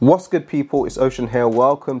What's good, people? It's Ocean here.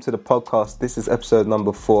 Welcome to the podcast. This is episode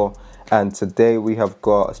number 4, and today we have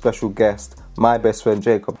got a special guest, my best friend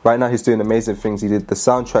Jacob. Right now he's doing amazing things. He did the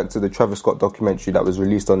soundtrack to the Travis Scott documentary that was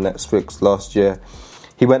released on Netflix last year.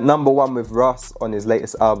 He went number 1 with RUSS on his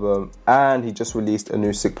latest album, and he just released a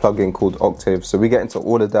new sick plugin called Octave. So we get into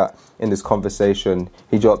all of that in this conversation.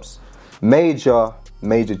 He drops major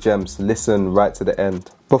gems. Listen right to the end.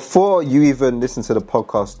 Before you even listen to the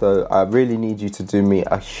podcast though, I really need you to do me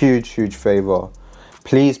a huge favor.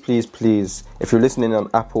 Please, if you're listening on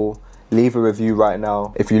Apple, leave a review right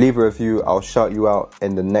now. If you leave a review, I'll shout you out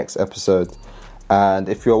in the next episode. And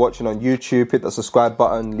if you're watching on YouTube, hit the subscribe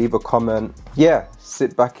button, leave a comment. Yeah,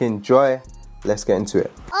 sit back, enjoy. Let's get into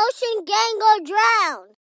it. Ocean gang go drown.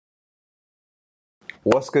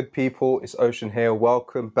 What's good, people? It's Ocean here.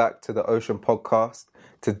 Welcome back to the Ocean Podcast.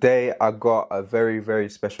 Today, I got a very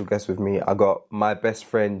special guest with me. I got my best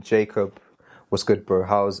friend, Jacob. What's good, bro?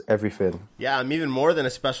 How's everything? Yeah, I'm even more than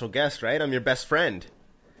a special guest, right? I'm your best friend.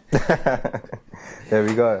 There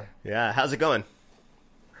we go. Yeah, how's it going?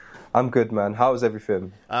 I'm good, man. How's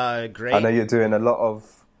everything? Great. I know you're doing a lot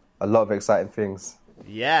of exciting things.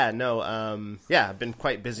 Yeah, I've been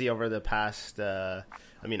quite busy over the past,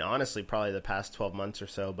 honestly, probably the past 12 months or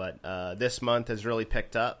so, but this month has really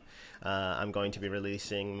picked up. I'm going to be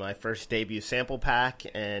releasing my first debut sample pack,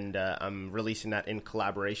 and I'm releasing that in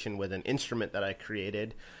collaboration with an instrument that I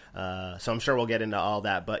created. So I'm sure we'll get into all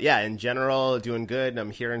that. But yeah, in general, doing good. I'm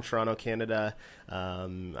here in Toronto, Canada.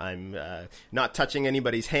 I'm not touching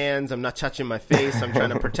anybody's hands. I'm not touching my face. I'm trying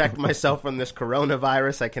to protect myself from this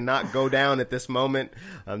coronavirus. I cannot go down at this moment.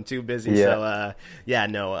 I'm too busy. Yeah.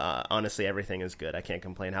 So, honestly, everything is good. I can't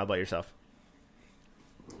complain. How about yourself?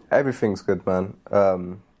 Everything's good, man.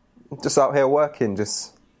 Just out here working,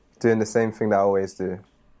 just doing the same thing that I always do.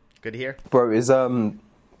 Good to hear. Bro, is the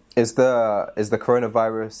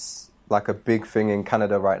coronavirus like a big thing in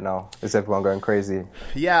Canada right now? Is everyone going crazy?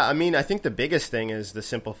 Yeah, I think the biggest thing is the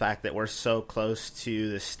simple fact that we're so close to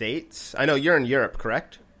the States. I know you're in Europe,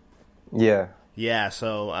 correct? Yeah. Yeah,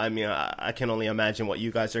 so I can only imagine what you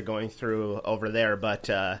guys are going through over there, but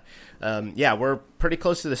we're pretty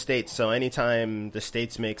close to the States, so anytime the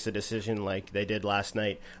States makes a decision like they did last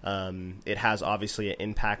night, it has obviously an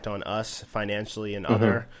impact on us financially and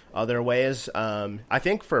other ways. I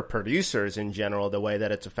think for producers in general, the way that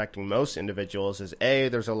it's affecting most individuals is,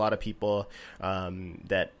 there's a lot of people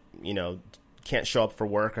that, can't show up for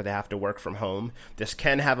work, or they have to work from home. This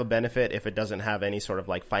can have a benefit if it doesn't have any sort of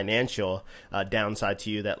like financial downside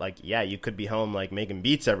to you, that you could be home like making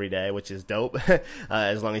beats every day, which is dope,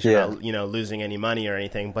 as long as you're not losing any money or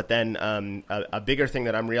anything. But then a bigger thing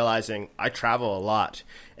that I'm realizing, I travel a lot,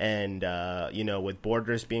 and with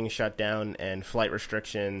borders being shut down and flight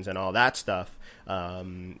restrictions and all that stuff,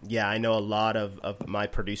 I know a lot of my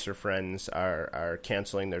producer friends are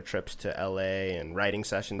canceling their trips to LA and writing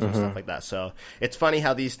sessions and stuff like that. So it's funny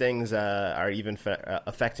how these things are even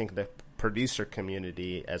affecting the producer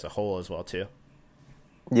community as a whole as well too.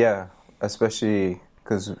 Yeah, especially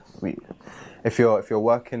because if you're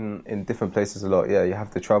working in different places a lot, you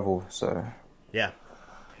have to travel. So yeah,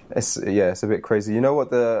 it's a bit crazy. You know what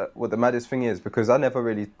the maddest thing is, because I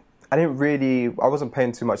wasn't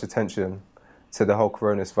paying too much attention to the whole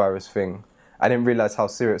coronavirus thing. I didn't realize how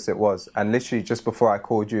serious it was. And literally just before I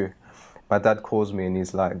called you, my dad calls me and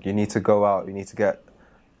he's like, you need to go out, you need to get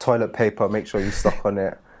toilet paper, make sure you stock on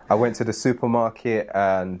it. I went to the supermarket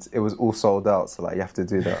and it was all sold out, so you have to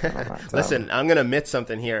do that. And I'm like, listen, I'm going to admit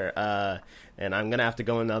something here. And I'm going to have to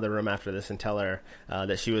go in the other room after this and tell her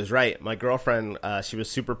that she was right. My girlfriend, she was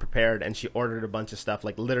super prepared, and she ordered a bunch of stuff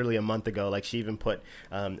like literally a month ago. Like she even put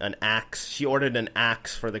an axe. She ordered an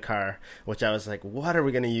axe for the car, which I was like, what are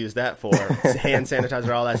we going to use that for? Hand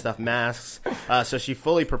sanitizer, all that stuff, masks. So she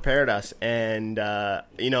fully prepared us. And,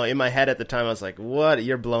 in my head at the time, I was like, what?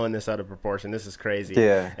 You're blowing this out of proportion. This is crazy.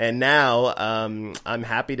 Yeah. And now I'm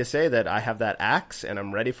happy to say that I have that axe and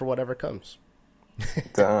I'm ready for whatever comes.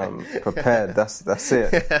 Damn, prepared. That's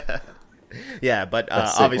it. Yeah, but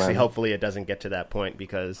obviously, hopefully, it doesn't get to that point,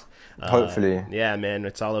 because hopefully, yeah, man,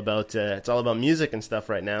 it's all about music and stuff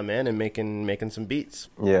right now, man, and making some beats.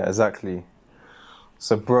 Yeah, exactly.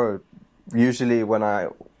 So, bro, usually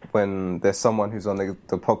when there's someone who's on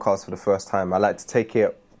the podcast for the first time, I like to take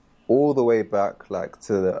it all the way back, like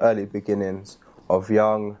to the early beginnings of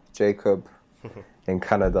young Jacob in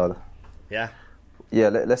Canada. Yeah. Yeah,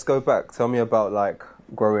 let's go back. Tell me about like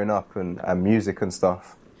growing up and music and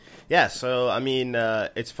stuff. Yeah, so I mean,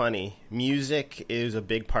 it's funny. Music is a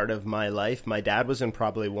big part of my life. My dad was in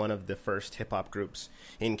probably one of the first hip hop groups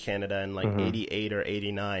in Canada in like '88 or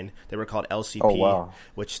 '89. They were called LCP,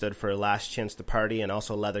 which stood for Last Chance to Party, and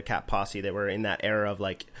also Leather Cat Posse. They were in that era of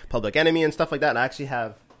like Public Enemy and stuff like that. And I actually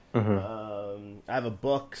have I have a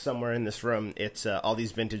book somewhere in this room. It's all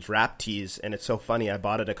these vintage rap tees, and it's so funny. I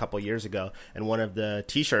bought it a couple years ago, and one of the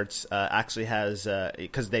T-shirts actually has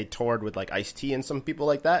because they toured with like Ice-T and some people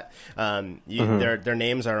like that. Their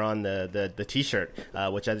names are on the T-shirt,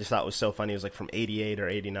 which I just thought was so funny. It was like from '88 or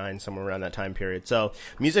 '89, somewhere around that time period. So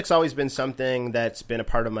music's always been something that's been a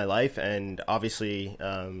part of my life, and obviously,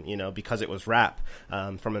 because it was rap,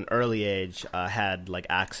 from an early age, I had like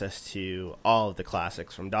access to all of the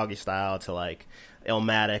classics from Doggy Style to like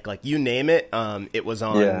Illmatic, like you name it, it was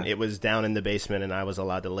on. Yeah. It was down in the basement, and I was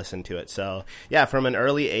allowed to listen to it. So yeah, from an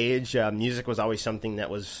early age, music was always something that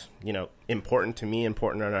was important to me,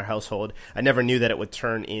 important in our household. I never knew that it would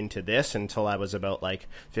turn into this until I was about like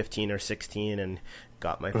 15 or 16 and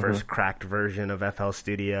got my first cracked version of FL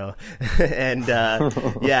Studio and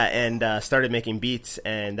started making beats,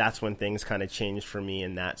 and that's when things kind of changed for me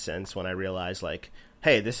in that sense, when I realized like,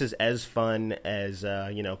 hey, this is as fun as,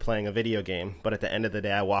 playing a video game. But at the end of the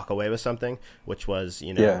day, I walk away with something, which was,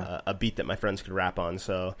 a beat that my friends could rap on.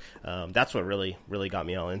 So that's what really, really got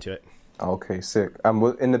me all into it. Okay, sick. And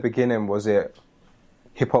in the beginning, was it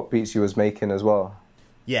hip-hop beats you was making as well?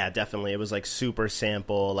 Yeah, definitely. It was like super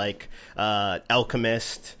sample, like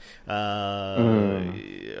Alchemist, Ninth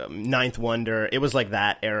Wonder. It was like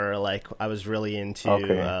that era. Like I was really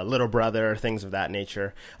into Little Brother, things of that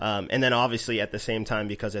nature. And then obviously at the same time,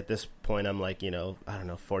 because at this point I'm like, I don't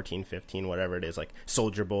know, 14, 15, whatever it is, like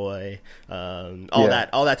Soulja Boy, all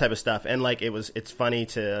that type of stuff. And like it's funny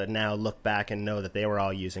to now look back and know that they were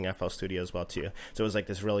all using FL Studio as well too. So it was like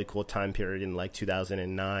this really cool time period in like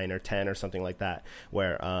 2009 or 10 or something like that,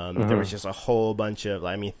 where there was just a whole bunch of,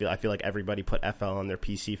 I feel like everybody put FL on their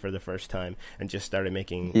PC for the first time and just started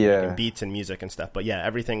making beats and music and stuff. But yeah,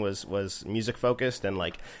 everything was music focused, and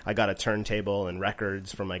like I got a turntable and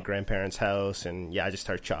records from my grandparents' house, and I just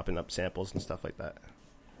started chopping up samples and stuff like that.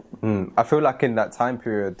 I feel like in that time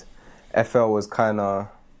period, FL was kind of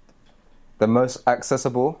the most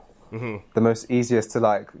accessible, the most easiest to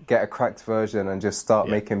like get a cracked version and just start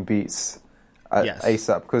making beats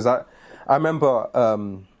ASAP. Because I remember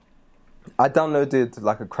I downloaded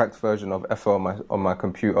like a cracked version of FL on my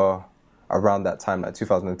computer around that time, like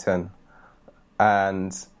 2010,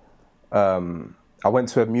 and I went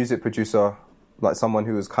to a music producer, like someone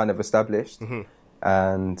who was kind of established,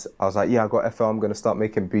 and I was like, I got FL, I'm going to start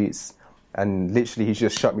making beats, and literally he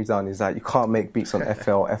just shut me down. He's like, you can't make beats on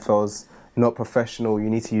FL, FL's not professional, you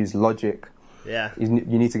need to use Logic. You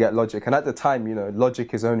need to get Logic. And at the time,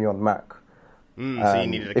 Logic is only on Mac. So you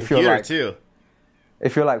needed a computer too.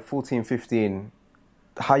 If you're like 14, 15,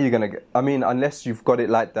 how are you going to get... I mean, unless you've got it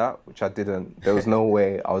like that, which I didn't, there was no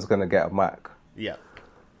way I was going to get a Mac. Yeah.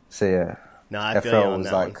 So yeah. No, I feel you on was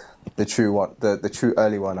that like one. The true one, the true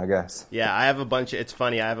early one, I guess. Yeah, I have a bunch... It's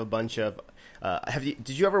funny, I have a bunch of... Did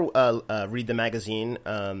you ever read the magazine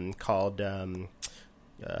called... I'm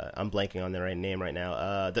blanking on the right name right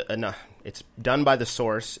now. No, it's done by The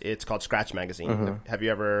Source. It's called Scratch Magazine. Have you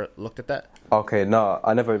ever looked at that? Okay, no,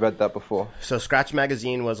 I never read that before. So Scratch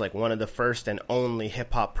Magazine was like one of the first and only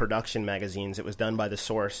hip-hop production magazines. It was done by The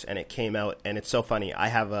Source, and it came out, and it's so funny.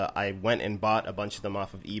 I went and bought a bunch of them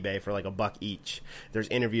off of eBay for like $1 each. There's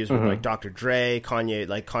interviews with like Dr. Dre,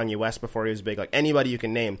 Kanye West before he was big, like anybody you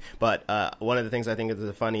can name. But one of the things I think is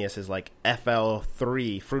the funniest is like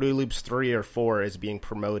FL3, Fruity Loops 3 or 4 is being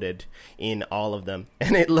promoted in all of them,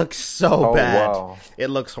 and it looks so bad. Wow. It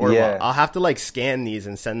looks horrible. I'll have to like scan these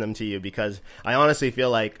and send them to you, because I honestly feel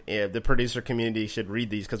like the producer community should read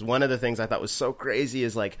these, because one of the things I thought was so crazy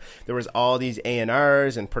is like there was all these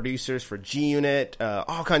A&Rs and producers for G Unit,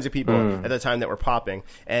 all kinds of people at the time that were popping,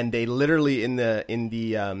 and they literally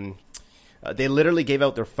they literally gave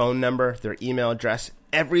out their phone number, their email address,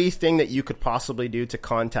 everything that you could possibly do to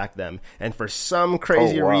contact them. And for some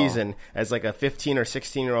crazy reason, as like a 15 or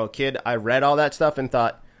 16-year-old kid, I read all that stuff and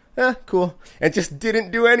thought, cool, and just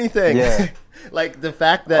didn't do anything. Like the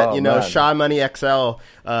fact that Sha Money XL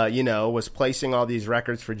was placing all these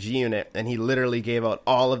records for G Unit, and he literally gave out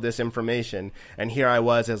all of this information, and here I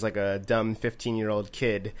was as like a dumb 15-year-old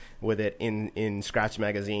kid with it in Scratch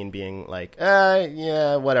Magazine being like,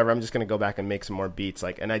 whatever, I'm just gonna go back and make some more beats,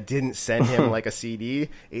 like, and I didn't send him like a CD.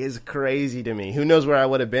 Is crazy to me. Who knows where I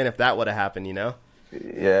would have been if that would have happened,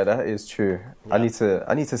 Yeah, that is true. Yeah. I need to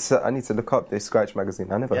look up this Scratch Magazine.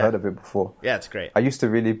 I never heard of it before. Yeah, it's great. I used to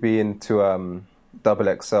really be into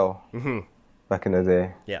Double XL back in the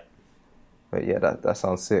day. Yeah. But yeah, that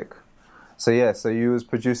sounds sick. So yeah, so you was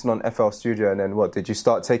producing on FL Studio, and then what? Did you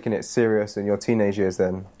start taking it serious in your teenage years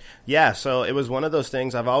then? Yeah, so it was one of those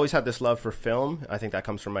things. I've always had this love for film. I think that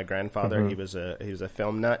comes from my grandfather. Mm-hmm. He was a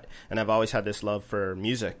film nut, and I've always had this love for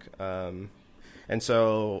music. And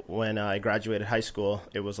so when I graduated high school,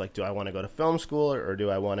 it was like, do I want to go to film school or do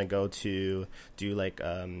I want to go to do like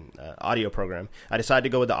audio program? I decided to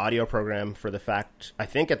go with the audio program for the fact, I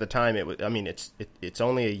think at the time it was, I mean, it's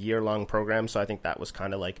only a year-long program, so I think that was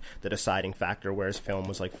kind of like the deciding factor, whereas film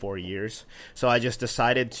was like 4 years. So I just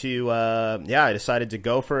decided to, I decided to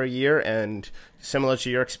go for a year, and similar to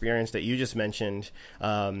your experience that you just mentioned,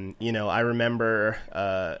 I remember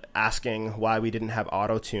asking why we didn't have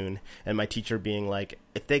auto-tune, and my teacher being like,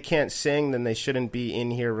 if they can't sing, then they shouldn't be in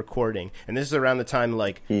here recording. And this is around the time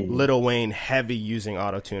like Lil Wayne heavy using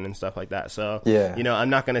auto-tune and stuff like that. So, I'm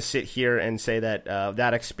not going to sit here and say that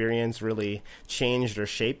that experience really changed or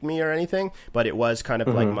shaped me or anything, but it was kind of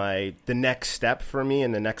like the next step for me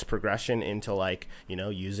and the next progression into like,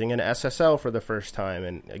 using an SSL for the first time.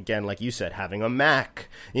 And again, like you said, having a Mac,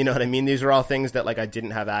 you know what I mean? These are all things that like I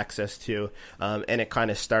didn't have access to. And it kind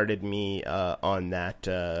of started me on that,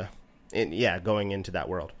 going into that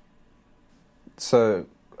world. So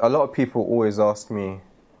a lot of people always ask me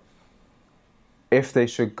if they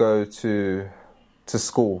should go to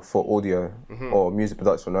school for audio or music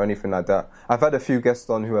production or anything like that. I've had a few guests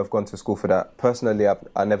on who have gone to school for that. Personally,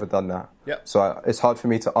 I've never done that. Yep. So it's hard for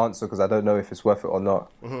me to answer because I don't know if it's worth it or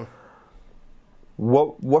not.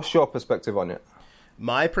 What's your perspective on it?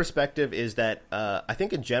 My perspective is that I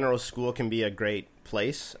think in general school can be a great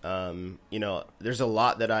place. There's a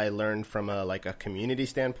lot that I learned from a community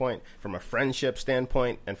standpoint, from a friendship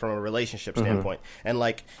standpoint, and from a relationship standpoint. And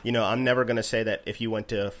I'm never going to say that if you went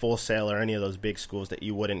to Full Sail or any of those big schools that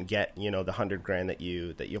you wouldn't get, the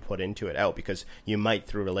 $100,000 that you put into it out, because you might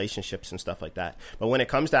through relationships and stuff like that. But when it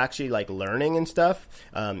comes to actually like learning and stuff,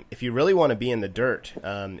 if you really want to be in the dirt,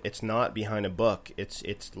 it's not behind a book.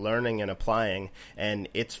 It's learning and applying. And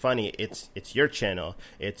it's funny. It's your channel.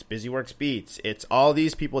 It's BusyWorks Beats. It's all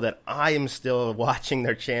these people that I am still watching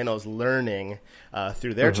their channels, learning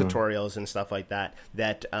through their tutorials and stuff like that,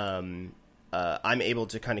 I'm able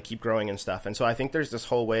to kind of keep growing and stuff. And so I think there's this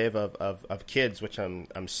whole wave of kids, which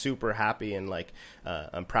I'm super happy and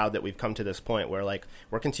I'm proud that we've come to this point where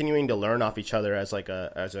we're continuing to learn off each other as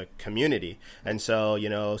a community. And so,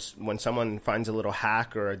 when someone finds a little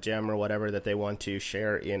hack or a gem or whatever that they want to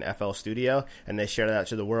share in FL Studio and they share that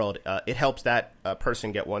to the world, it helps that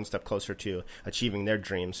person get one step closer to achieving their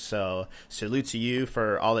dreams. So salute to you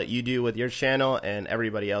for all that you do with your channel and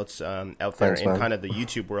everybody else out there. Thanks, in man. Kind of the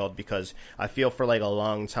YouTube world, because I feel for a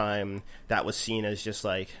long time that was seen as just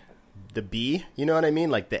the B, you know what I mean?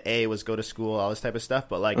 The A was go to school, all this type of stuff.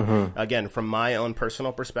 But again, from my own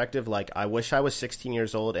personal perspective, I wish I was 16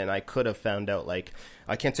 years old and I could have found out,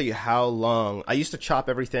 I can't tell you how long. I used to chop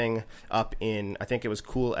everything up in, I think it was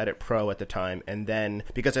Cool Edit Pro at the time. And then,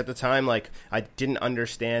 because at the time, I didn't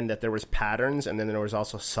understand that there was patterns and then there was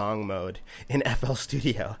also song mode in FL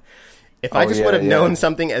Studio. If I just would have known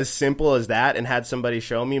something as simple as that and had somebody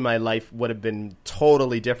show me, my life would have been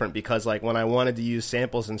totally different, because when I wanted to use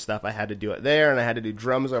samples and stuff, I had to do it there and I had to do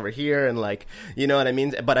drums over here and you know what I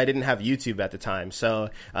mean? But I didn't have YouTube at the time. So,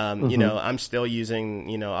 I'm still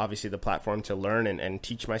using, obviously the platform to learn and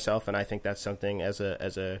teach myself. And I think that's something as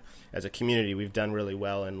a community we've done really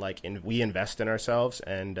well. And we invest in ourselves,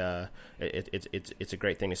 and it's a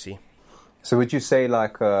great thing to see. So would you say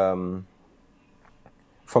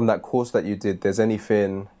from that course that you did, there's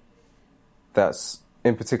anything that's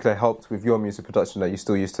in particular helped with your music production that you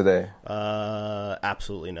still use today?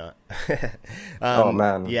 Absolutely not. Oh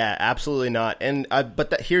man. Yeah, absolutely not. And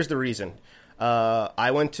here's the reason.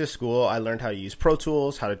 I went to school. I learned how to use Pro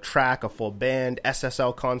Tools, how to track a full band,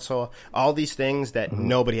 SSL console, all these things that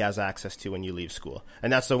nobody has access to when you leave school.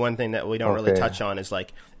 And that's the one thing that we don't really touch on is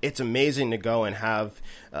it's amazing to go and have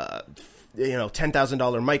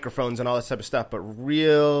 $10,000 microphones and all this type of stuff, but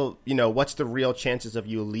what's the real chances of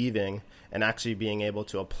you leaving and actually being able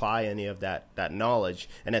to apply any of that knowledge?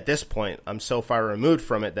 And at this point, I'm so far removed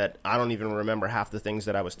from it that I don't even remember half the things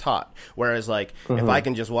that I was taught. Whereas if I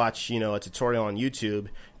can just watch, a tutorial on YouTube,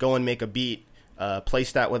 go and make a beat,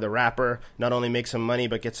 place that with a rapper, not only make some money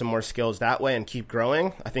but get some more skills that way and keep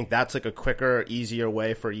growing. I think that's like a quicker, easier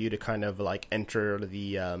way for you to kind of like enter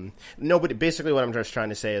the nobody. Basically, what I'm just trying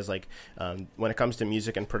to say is like when it comes to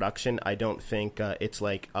music and production, I don't think it's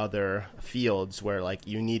like other fields where like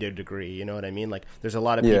you need a degree. You know what I mean? Like there's a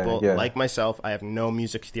lot of people like myself. I have no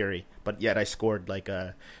music theory, but yet I scored like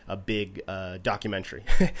a big documentary.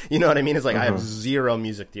 You know what I mean? It's like I have zero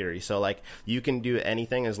music theory. So like you can do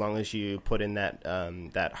anything as long as you put in that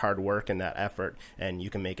that hard work and that effort, and you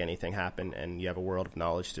can make anything happen, and you have a world of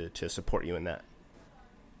knowledge to support you in that.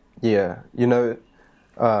 Yeah, you know,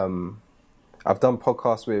 I've done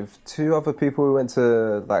podcasts with two other people who went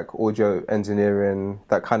to like audio engineering,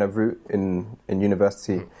 that kind of route in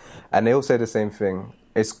university, and they all say the same thing.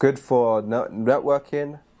 It's good for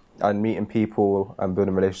networking and meeting people and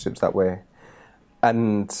building relationships that way,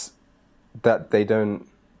 and that they don't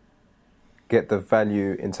get the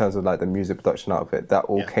value in terms of like the music production out of it. That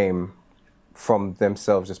all came from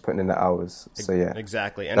themselves just putting in the hours. So yeah,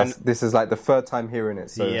 exactly. And this is like the third time hearing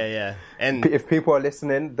it. So yeah. And if people are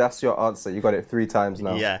listening, that's your answer. You got it 3 times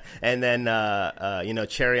now. Yeah. And then you know,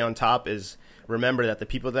 cherry on top is remember that the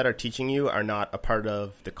people that are teaching you are not a part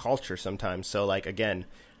of the culture sometimes. So like again,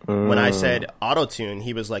 when I said auto-tune,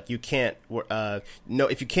 he was like, you can't, no,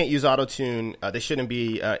 if you can't use auto-tune, they shouldn't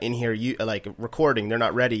be in here, like, recording. They're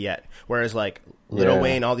not ready yet. Whereas, like, Lil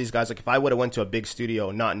Wayne, all these guys, like, if I would have went to a big studio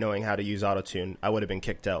not knowing how to use auto-tune, I would have been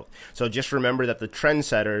kicked out. So just remember that the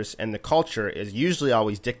trendsetters and the culture is usually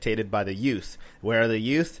always dictated by the youth. Where are the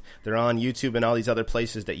youth? They're on YouTube and all these other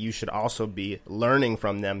places that you should also be learning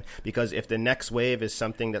from them. Because if the next wave is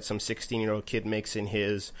something that some 16-year-old kid makes in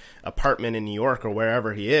his apartment in New York or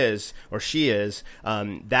wherever he is or she is,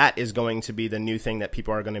 that is going to be the new thing that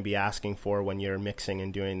people are going to be asking for when you're mixing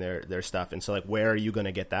and doing their stuff. And so, like, where are you going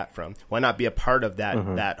to get that from? Why not be a part of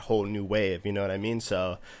that that whole new wave? You know what I mean?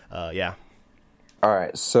 So, yeah. All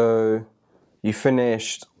right. So you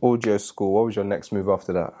finished audio school. What was your next move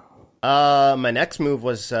after that? My next move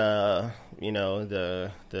was, you know,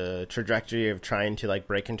 the trajectory of trying to like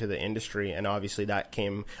break into the industry, and obviously that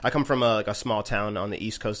came. I come from a small town on the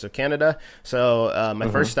east coast of Canada, so my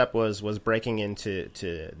first step was breaking into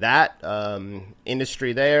that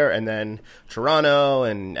industry there, and then Toronto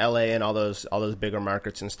and LA and all those bigger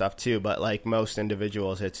markets and stuff too. But like most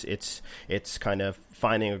individuals, it's kind of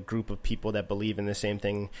finding a group of people that believe in the same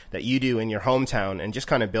thing that you do in your hometown and just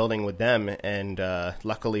kind of building with them. And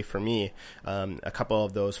luckily for me, a couple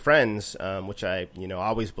of those friends, which I, you know,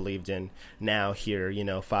 always believed in, now here, you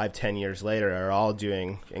know, 5-10 years later, are all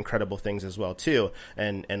doing incredible things as well too.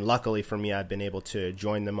 And luckily for me, I've been able to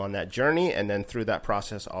join them on that journey, and then through that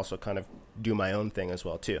process also kind of do my own thing as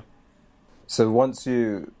well too. So once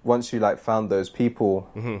you like found those people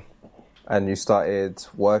and you started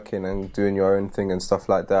working and doing your own thing and stuff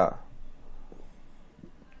like that,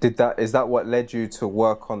 is that what led you to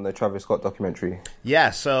work on the Travis Scott documentary?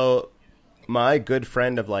 Yeah, so my good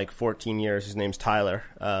friend of like 14 years, his name's Tyler.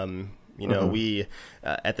 You know, we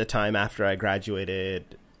at the time after I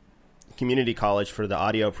graduated community college for the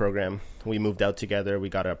audio program, we moved out together. We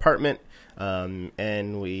got an apartment,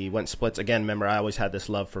 and we went splits. Again, remember, I always had this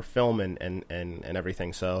love for film and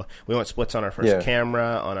everything. So we went splits on our first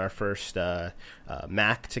camera, on our first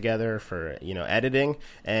Mac together for, you know, editing,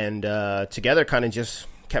 and together kind of just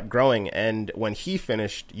kept growing. And when he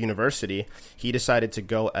finished university, he decided to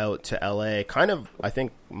go out to LA, kind of, I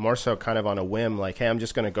think more so kind of on a whim, like, hey, I'm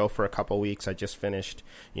just going to go for a couple weeks. I just finished,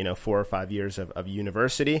 you know, 4 or 5 years of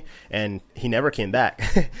university, and he never came back.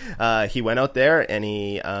 He went out there and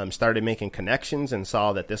he started making connections and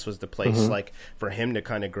saw that this was the place like for him to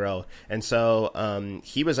kind of grow. And so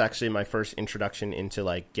he was actually my first introduction into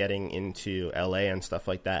like getting into LA and stuff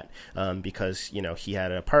like that, because, you know, he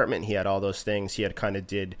had an apartment, he had all those things, he had kind of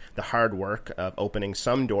did the hard work of opening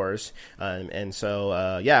some doors, and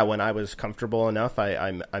so yeah, when I was comfortable enough,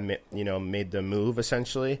 I you know, made the move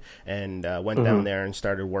essentially, and went down there and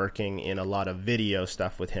started working in a lot of video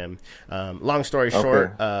stuff with him. Long story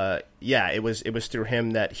short, yeah, it was through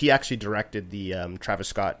him that he actually directed the Travis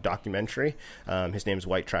Scott documentary. His name's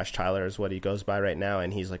White Trash Tyler is what he goes by right now,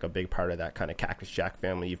 and he's like a big part of that kind of Cactus Jack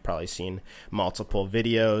family. You've probably seen multiple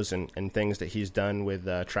videos and things that he's done with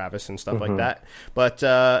Travis and stuff like that. But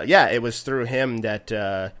yeah, it was through him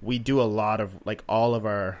that we do a lot of, like, all of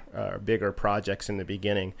our bigger projects in the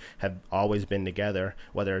beginning have always been together,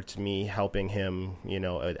 whether it's me helping him, you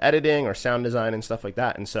know, with editing or sound design and stuff like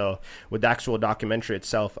that. And so with the actual documentary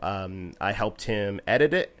itself, I helped him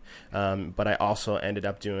edit it, but I also ended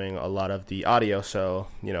up doing a lot of the audio, so,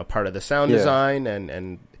 you know, part of the sound design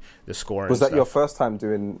and the score. Was that your first time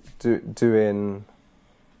doing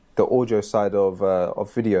the audio side of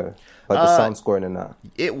video, like the sound scoring and that?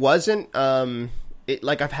 It wasn't.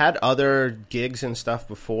 Like I've had other gigs and stuff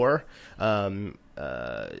before.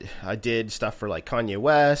 I did stuff for like Kanye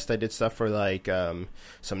West. I did stuff for like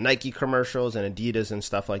some Nike commercials and Adidas and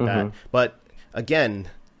stuff like that. But again,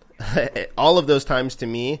 all of those times to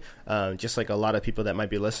me, just like a lot of people that might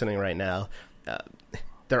be listening right now,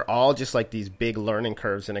 they're all just like these big learning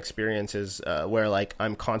curves and experiences where like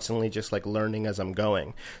I'm constantly just like learning as I'm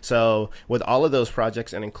going. So with all of those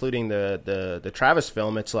projects and including the Travis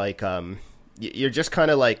film, it's like you're just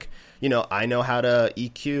kind of like, you know, I know how to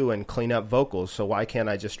EQ and clean up vocals, so why can't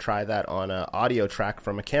I just try that on an audio track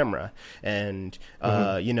from a camera? And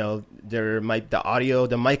you know,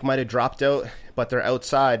 the mic might have dropped out, but they're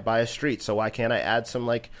outside by a street, so why can't I add some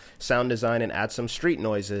like sound design and add some street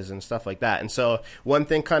noises and stuff like that? And so one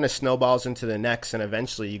thing kind of snowballs into the next, and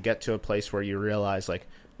eventually you get to a place where you realize like,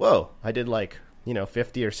 whoa, I did like, you know,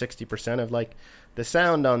 50 or 60% of like the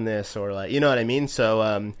sound on this, or like, you know what I mean?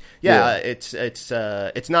 So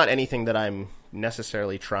it's not anything that I'm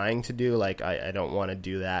necessarily trying to do. Like I don't want to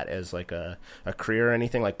do that as like a career or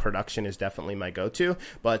anything. Like production is definitely my go-to,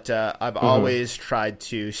 but I've always tried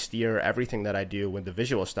to steer everything that I do with the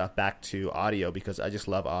visual stuff back to audio, because I just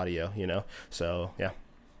love audio, you know? So yeah.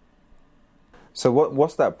 So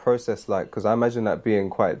what's that process like? Because I imagine that being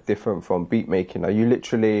quite different from beat making. Are you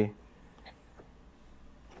literally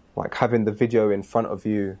like having the video in front of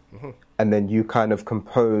you, and then you kind of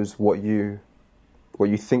compose what you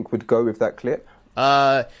think would go with that clip?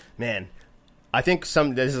 Man, I think this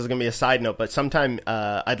is going to be a side note, but sometime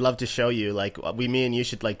I'd love to show you, like, me and you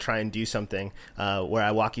should, like, try and do something where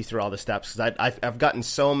I walk you through all the steps, because I've gotten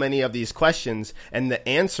so many of these questions, and the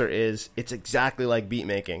answer is it's exactly like beat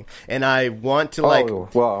making. And I want to,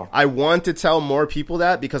 I want to tell more people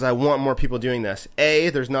that, because I want more people doing this.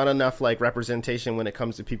 There's not enough, like, representation when it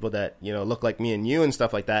comes to people that, you know, look like me and you and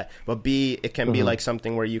stuff like that, but B, it can be, like,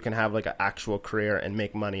 something where you can have, like, an actual career and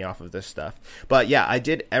make money off of this stuff. But, yeah, I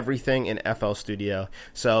did everything in FL Studio.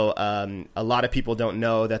 So a lot of people don't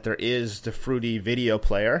know that there is the Fruity video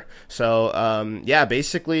player. So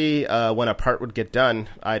basically when a part would get done,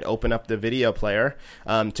 I'd open up the video player.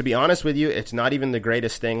 To be honest with you, it's not even the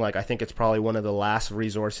greatest thing. Like, I think it's probably one of the last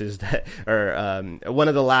resources that, or one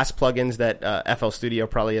of the last plugins that FL Studio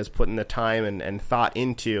probably has put in the time and thought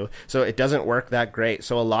into. So it doesn't work that great.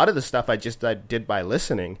 So a lot of the stuff I did by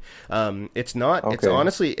listening. It's not. Okay. It's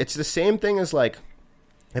honestly, it's the same thing as like,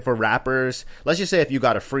 if a rapper's, let's just say if you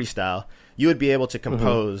got a freestyle, you would be able to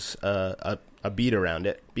compose a beat around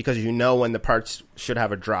it, because you know when the parts should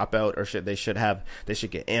have a dropout, or they should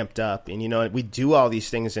get amped up. And, you know, we do all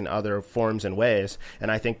these things in other forms and ways.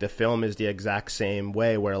 And I think the film is the exact same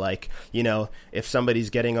way, where, like, you know, if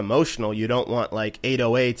somebody's getting emotional, you don't want like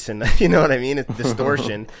 808s and, you know what I mean? It's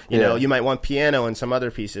distortion, you know, you might want piano and some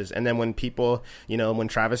other pieces. And then when people, you know, when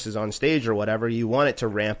Travis is on stage or whatever, you want it to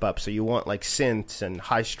ramp up. So you want like synths and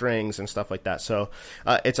high strings and stuff like that. So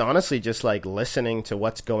it's honestly just like listening to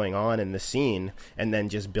what's going on in the scene and then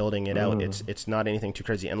just building it out. It's not anything too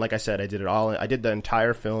crazy. And like I said, I did it all. I did the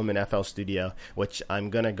entire film in FL Studio, which I'm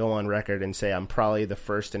going to go on record and say I'm probably the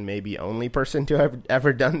first and maybe only person to have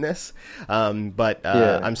ever done this. But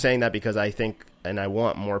I'm saying that because I think, and I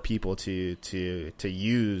want more people to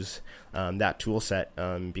use that tool set,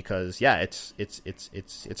 because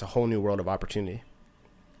it's a whole new world of opportunity.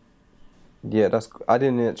 Yeah, I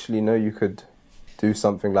didn't actually know you could do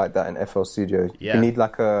something like that in FL Studio. You need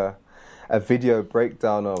like a video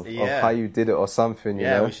breakdown of how you did it or something, you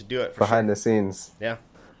know? We should do it behind the scenes. Yeah.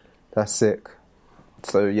 That's sick.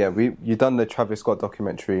 So yeah, you done the Travis Scott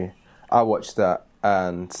documentary. I watched that,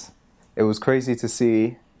 and it was crazy to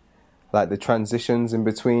see like the transitions in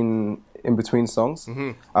between songs.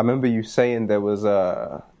 I remember you saying there was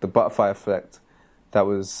the butterfly effect it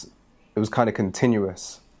was kind of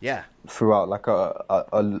continuous. Yeah. Throughout like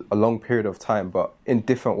a long period of time, but in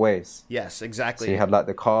different ways. Yes, exactly. So you had like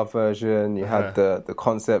the car version, you had the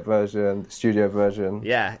concept version, the studio version.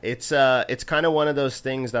 Yeah, it's kind of one of those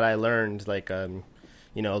things that I learned, like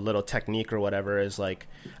you know, a little technique or whatever, is like,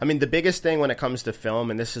 I mean, the biggest thing when it comes to film,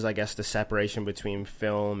 and this is, I guess, the separation between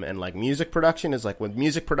film and like music production, is like with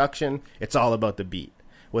music production, it's all about the beat.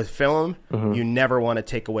 With film, you never want to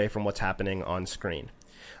take away from what's happening on screen.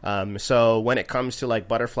 So when it comes to like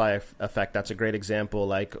butterfly effect, that's a great example.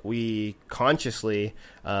 Like, we consciously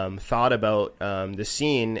thought about the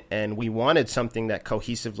scene, and we wanted something that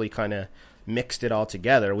cohesively kind of mixed it all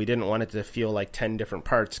together. We didn't want it to feel like 10 different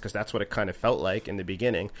parts, because that's what it kind of felt like in the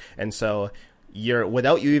beginning. And so you're,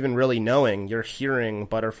 without you even really knowing, you're hearing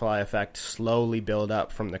Butterfly Effect slowly build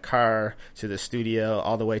up from the car to the studio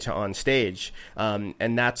all the way to on stage.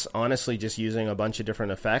 And that's honestly just using a bunch of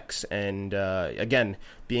different effects and, again,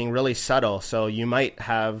 being really subtle. So you might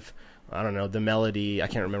have, I don't know, the melody, I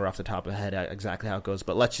can't remember off the top of the head exactly how it goes,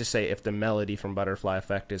 but let's just say if the melody from Butterfly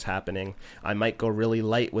Effect is happening, I might go really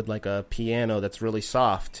light with like a piano that's really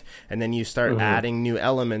soft, and then you start adding new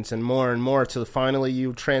elements and more till finally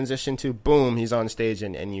you transition to boom, he's on stage,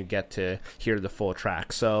 and you get to hear the full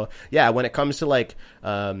track. So yeah, when it comes to like,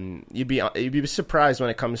 you'd be surprised when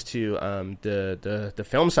it comes to the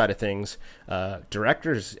film side of things,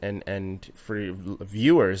 directors and for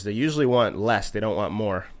viewers, they usually want less, they don't want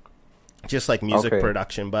more. Just like music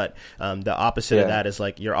production, but the opposite of that is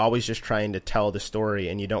like you're always just trying to tell the story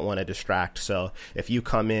and you don't want to distract. So if you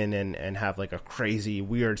come in and have like a crazy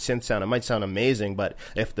weird synth sound, it might sound amazing, but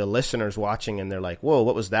if the listener's watching and they're like, whoa,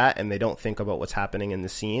 what was that? And they don't think about what's happening in the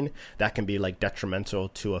scene, that can be like detrimental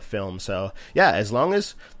to a film. So yeah, as long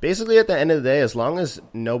as, basically at the end of the day, as long as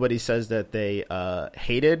nobody says that they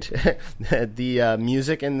hated the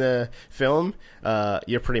music in the film,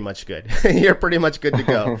 you're pretty much good. You're pretty much good to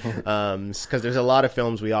go. Because there's a lot of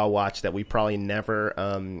films we all watch that we probably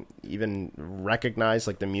never even recognize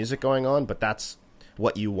like the music going on, but that's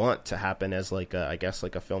what you want to happen as like I guess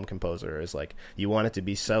like a film composer, is like you want it to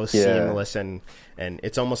be so seamless and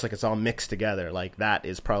it's almost like it's all mixed together. Like that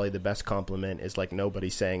is probably the best compliment, is like nobody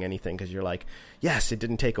saying anything, because you're like, yes, it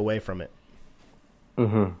didn't take away from it.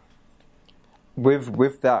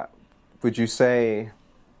 With that, would you say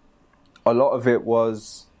a lot of it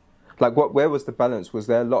was like, where was the balance? Was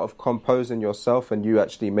there a lot of composing yourself and you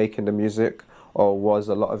actually making the music, or was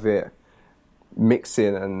a lot of it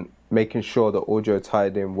mixing and making sure the audio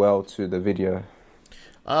tied in well to the video?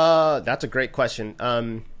 That's a great question.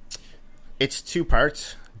 It's two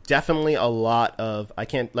parts. Definitely a lot of, I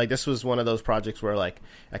can't, like, this was one of those projects where, like,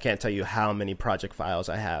 I can't tell you how many project files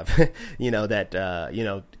I have,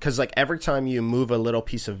 because, like, every time you move a little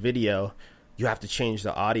piece of video, you have to change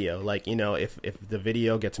the audio. Like, if the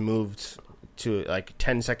video gets moved to like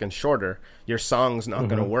 10 seconds shorter, your song's not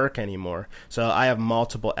going to work anymore. So I have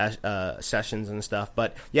multiple sessions and stuff.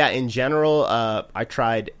 But yeah, in general, I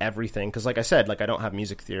tried everything, because like I said, like I don't have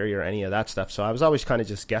music theory or any of that stuff. So I was always kind of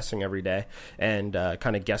just guessing every day and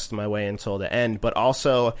kind of guessed my way until the end. But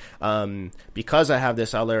also because I have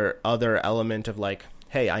this other element of like,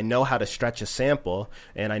 hey, I know how to stretch a sample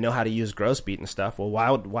and I know how to use gross beat and stuff. Well,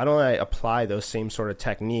 why don't I apply those same sort of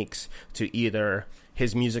techniques to either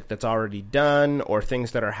his music that's already done or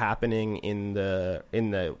things that are happening in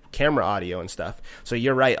the camera audio and stuff? So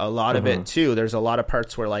you're right, a lot of it too. There's a lot of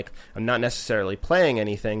parts where like I'm not necessarily playing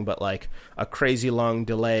anything, but like a crazy long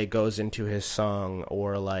delay goes into his song,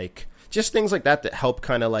 or like just things like that help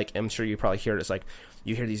kind of like, I'm sure you probably hear it. It's like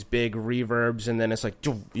you hear these big reverbs and then it's like,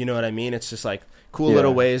 you know what I mean? It's just like cool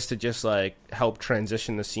little ways to just like help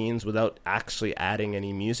transition the scenes without actually adding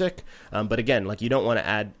any music. But again, like you don't want to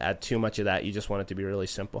add too much of that. You just want it to be really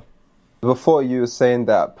simple. Before, you were saying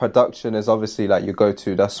that production is obviously like your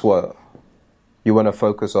go-to. That's what you want to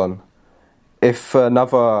focus on. If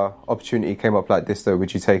another opportunity came up like this though,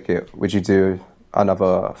 would you take it? Would you do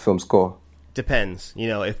another film score? Depends.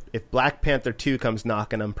 If Black Panther 2 comes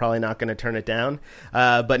knocking, I'm probably not going to turn it down.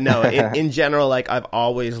 But no, in general, like I've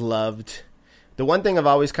always loved, the one thing I've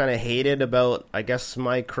always kind of hated about, I guess,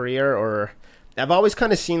 my career, or I've always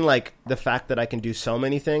kind of seen like the fact that I can do so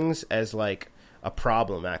many things as like a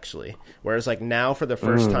problem, actually. Whereas like now for the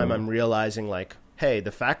first time, I'm realizing like, hey,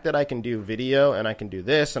 the fact that I can do video and I can do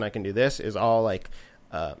this and I can do this is all like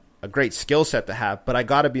a great skill set to have, but I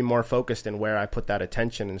got to be more focused in where I put that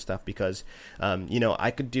attention and stuff, because,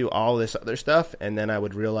 I could do all this other stuff and then I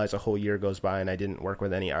would realize a whole year goes by and I didn't work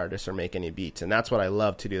with any artists or make any beats. And that's what I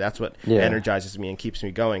love to do. That's what energizes me and keeps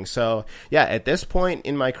me going. So yeah, at this point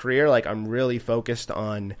in my career, like I'm really focused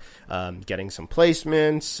on getting some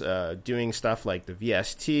placements, doing stuff like the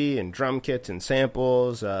VST and drum kits and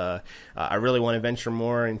samples. I really want to venture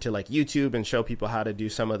more into like YouTube and show people how to do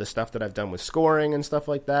some of the stuff that I've done with scoring and stuff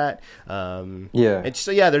like that.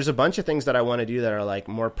 There's a bunch of things that I want to do that are like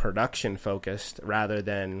more production focused rather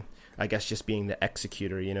than, I guess, just being the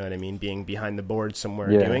executor, you know what I mean, being behind the board somewhere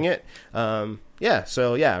doing it.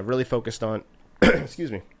 Really focused on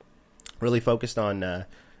really focused on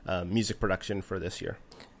music production for this year.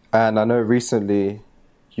 And I know recently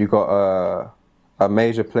you got a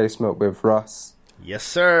major placement with RUSS. Yes,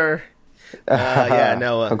 sir.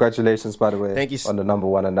 Congratulations, by the way. Thank you on the number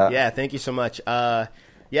one and that. Yeah, thank you so much.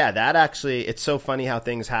 That actually, it's so funny how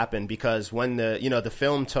things happen, because when the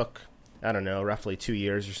film took I don't know, roughly 2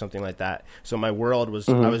 years or something like that. So my world was,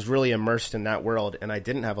 I was really immersed in that world, and I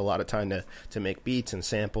didn't have a lot of time to make beats and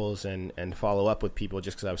samples and follow up with people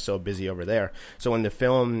just because I was so busy over there. So when the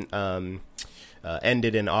film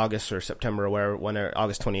ended in August or September,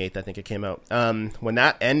 August 28th, I think it came out. When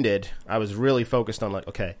that ended, I was really focused on like,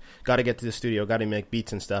 okay, got to get to the studio, got to make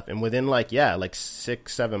beats and stuff. And within like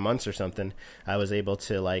 6-7 months or something, I was able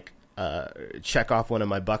to like check off one of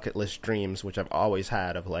my bucket list dreams, which I've always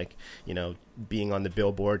had, of like, you know, being on the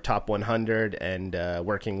Billboard Top 100 and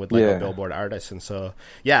working with like a Billboard artist. And so,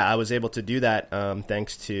 yeah, I was able to do that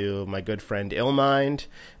thanks to my good friend Illmind.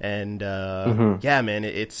 And yeah, man,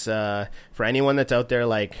 it's for anyone that's out there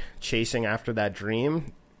like chasing after that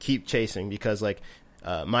dream, keep chasing, because like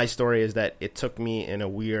my story is that it took me in a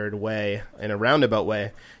weird way, in a roundabout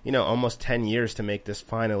way, you know, almost 10 years to make this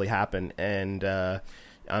finally happen. And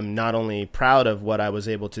I'm not only proud of what I was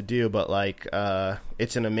able to do, but like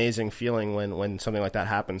it's an amazing feeling when something like that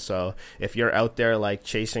happens. So if you're out there like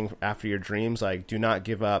chasing after your dreams, like do not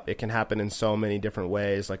give up. It can happen in so many different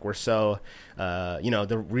ways. Like we're so you know,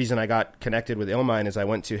 the reason I got connected with Illmind is I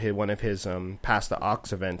went to one of his Pass the Aux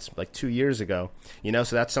events like 2 years ago. You know,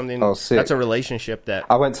 so that's something. That's a relationship that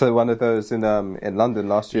I went to one of those in London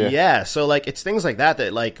last year. Yeah, so like it's things like that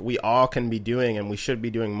like we all can be doing and we should be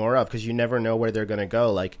doing more of, because you never know where they're going to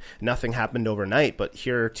go. Like nothing happened overnight, but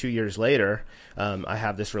here 2 years later, I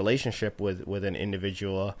have this relationship with an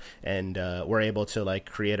individual, and we're able to like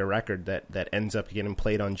create a record that ends up getting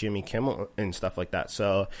played on Jimmy Kimmel and stuff like that.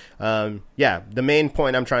 So yeah, the main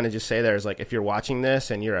point I'm trying to just say there is like, if you're watching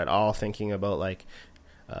this and you're at all thinking about like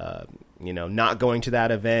you know, not going to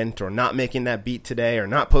that event or not making that beat today or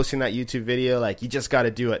not posting that YouTube video, like you just got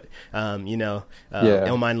to do it. You know,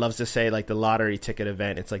 Illmind loves to say like the lottery ticket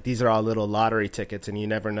event. It's like, these are all little lottery tickets and you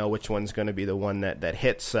never know which one's going to be the one that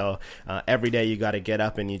hits. So every day you got to get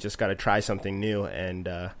up and you just got to try something new and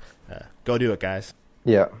go do it, guys.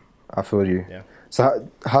 Yeah, I feel you. Yeah. So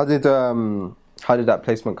how did that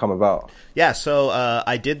placement come about? Yeah, so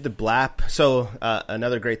I did the BLAP. So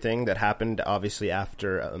another great thing that happened, obviously,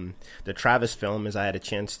 after the Travis film is I had a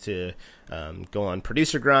chance to go on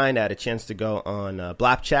Producer Grind. I had a chance to go on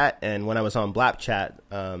BLAP Chat. And when I was on BLAP Chat,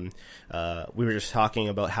 we were just talking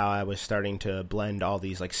about how I was starting to blend all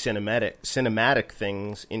these like cinematic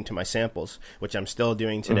things into my samples, which I'm still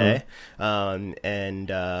doing today.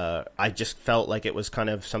 And I just felt like it was kind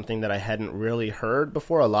of something that I hadn't really heard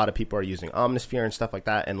before. A lot of people are using Omnisphere and stuff like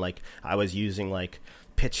that. And like I was using like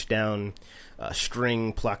pitch down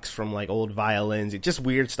string plucks from like old violins, just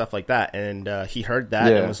weird stuff like that. And he heard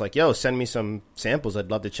that and was like, yo, send me some samples,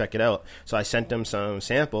 I'd love to check it out. So I sent him some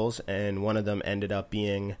samples, and one of them ended up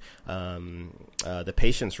being the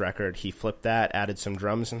Patience record. He flipped that, added some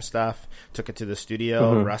drums and stuff, took it to the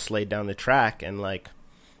studio. Russ laid down the track, and like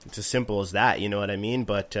it's as simple as that, you know what I mean?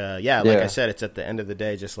 But like I said, it's at the end of the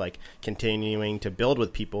day just like continuing to build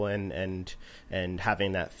with people and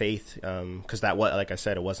having that faith, because like I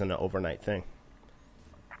said, it wasn't an overnight thing.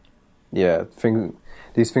 Yeah,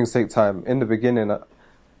 these things take time. In the beginning, I'm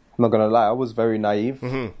not gonna lie, I was very naive.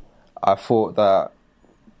 I thought that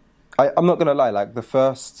I'm not gonna lie, like the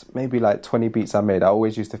first maybe like 20 beats I made, I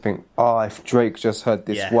always used to think, oh, if Drake just heard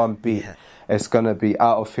this one beat, it's gonna be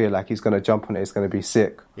out of here, like he's gonna jump on it, it's gonna be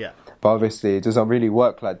sick. Yeah. But obviously it doesn't really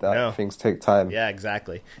work like that. No. Things take time. Yeah,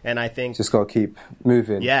 exactly. And I think just gotta keep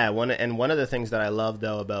moving. Yeah, one of the things that I love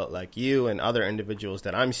though about like you and other individuals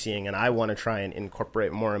that I'm seeing, and I want to try and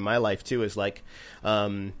incorporate more in my life too, is like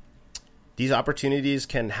these opportunities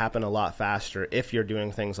can happen a lot faster if you're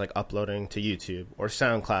doing things like uploading to YouTube or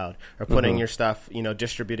SoundCloud or putting your stuff, you know,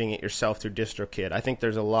 distributing it yourself through DistroKid. I think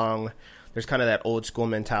there's kind of that old school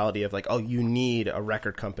mentality of like, oh, you need a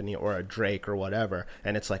record company or a Drake or whatever.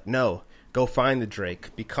 And it's like, no, go find the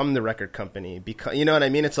Drake, become the record company. You know what I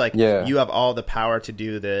mean? It's like you have all the power to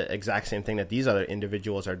do the exact same thing that these other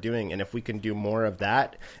individuals are doing. And if we can do more of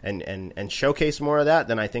that and showcase more of that,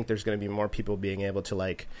 then I think there's going to be more people being able to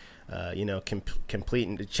like, you know, complete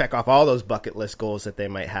and check off all those bucket list goals that they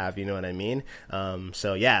might have, you know what I mean?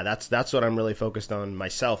 So yeah, that's what I'm really focused on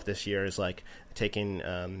myself this year, is like taking,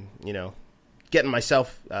 you know, getting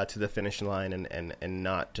myself to the finish line and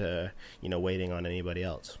not, you know, waiting on anybody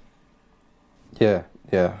else. Yeah.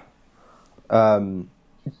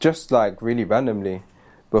 Just like really randomly,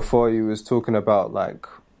 before you was talking about like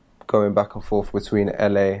going back and forth between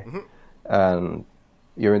LA and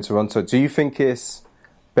you're in Toronto, do you think it's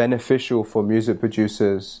beneficial for music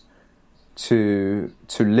producers to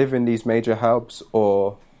live in these major hubs,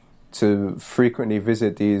 or to frequently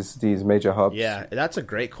visit these major hubs? Yeah, that's a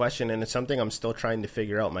great question, and it's something I'm still trying to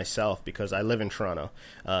figure out myself because I live in Toronto.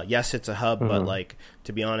 Yes, it's a hub, but like,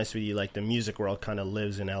 to be honest with you, like, the music world kind of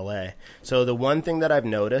lives in LA. So the one thing that I've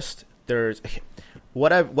noticed,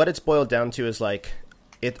 what it's boiled down to is, like,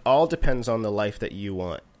 it all depends on the life that you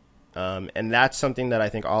want. And that's something that I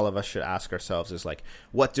think all of us should ask ourselves is, like,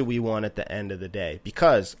 what do we want at the end of the day?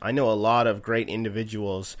 Because I know a lot of great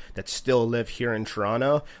individuals that still live here in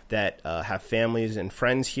Toronto that have families and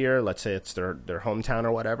friends here. Let's say it's their hometown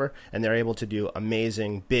or whatever, and they're able to do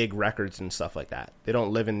amazing big records and stuff like that. They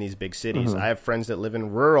don't live in these big cities. I have friends that live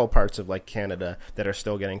in rural parts of, like, Canada that are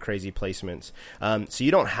still getting crazy placements. So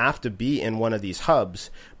you don't have to be in one of these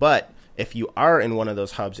hubs, but if you are in one of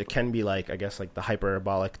those hubs, it can be like, I guess, like the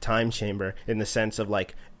hyperbolic time chamber in the sense of,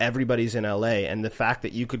 like, everybody's in LA, and the fact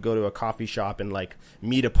that you could go to a coffee shop and, like,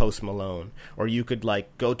 meet a Post Malone, or you could,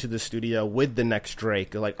 like, go to the studio with the next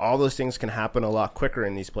Drake. Like, all those things can happen a lot quicker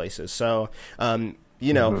in these places. So,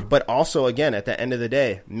 you know, but also, again, at the end of the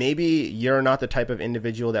day, maybe you're not the type of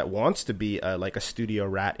individual that wants to be like a studio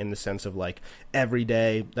rat in the sense of, like, every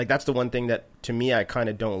day. Like, that's the one thing that, to me, I kind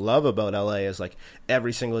of don't love about LA is, like,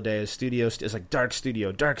 every single day is like dark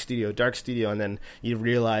studio, dark studio, dark studio. And then you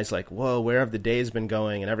realize, like, whoa, where have the days been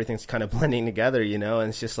going? And everything's kind of blending together, you know? And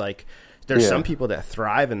it's just like, there's some people that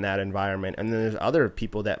thrive in that environment. And then there's other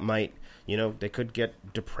people that might, you know, they could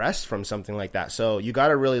get depressed from something like that. So you got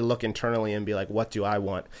to really look internally and be like, what do I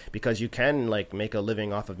want? Because you can, like, make a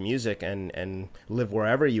living off of music and live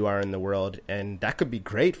wherever you are in the world. And that could be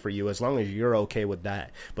great for you as long as you're okay with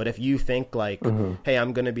that. But if you think, like, hey,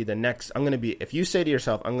 if you say to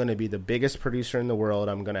yourself, I'm going to be the biggest producer in the world,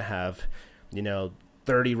 I'm going to have, you know,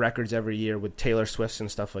 30 records every year with Taylor Swift and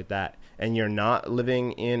stuff like that, and you're not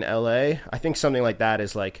living in LA, I think something like that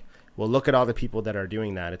is like, well, look at all the people that are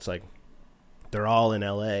doing that. It's like, they're all in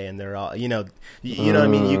LA and they're all, you know what I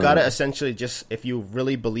mean? You got to essentially just, if you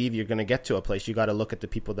really believe you're going to get to a place, you got to look at the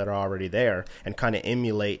people that are already there and kind of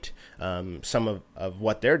emulate some of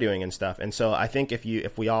what they're doing and stuff. And so I think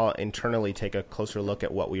if we all internally take a closer look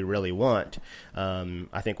at what we really want,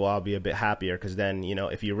 I think we'll all be a bit happier, because then, you know,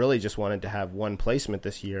 if you really just wanted to have one placement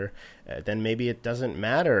this year, then maybe it doesn't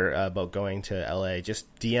matter about going to LA.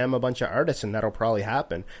 Just DM a bunch of artists and that'll probably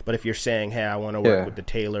happen. But if you're saying, hey, I want to work with the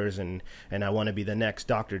Taylors and I want to be the next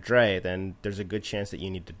Dr. Dre, then there's a good chance that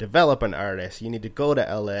you need to develop an artist. You need to go to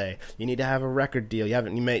LA. You need to have a record deal.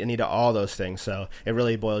 You may need all those things. So it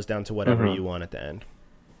really boils down to whatever you want at the end.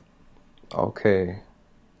 Okay.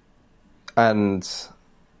 And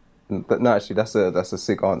no, actually, that's a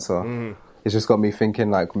sick answer. It's just got me thinking,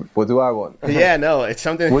 like, what do I want? Yeah, no, it's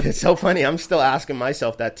something. It's so funny. I'm still asking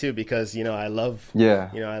myself that too, because, you know, I love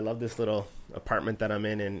this little apartment that I'm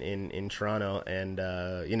in Toronto, and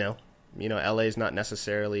you know, LA is not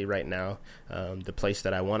necessarily right now the place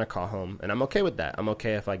that I want to call home, and I'm okay with that. I'm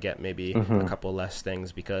okay if I get maybe a couple less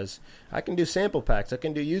things, because I can do sample packs, I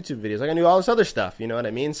can do YouTube videos, I can do all this other stuff. You know what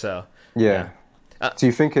I mean? So yeah. Do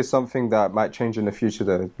you think it's something that might change in the future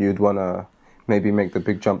that you'd want to maybe make the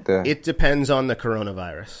big jump there? It depends on the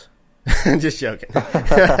coronavirus. Just joking.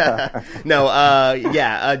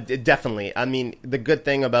 No, definitely. I mean, the good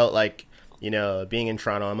thing about, like, you know, being in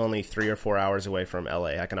Toronto, I'm only 3 or 4 hours away from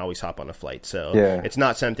LA. I can always hop on a flight. So it's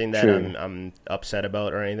not something that I'm upset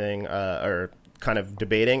about or anything, or kind of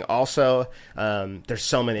debating. Also, there's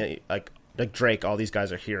so many, like Drake, all these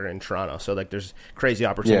guys are here in Toronto. So, like, there's crazy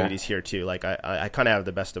opportunities here too. Like, I kind of have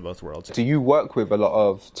the best of both worlds. Do you work with a lot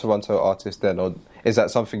of Toronto artists then, or is that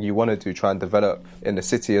something you want to do, try and develop in the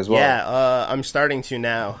city as well? Yeah, I'm starting to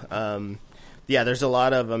now. Yeah, there's a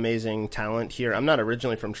lot of amazing talent here. I'm not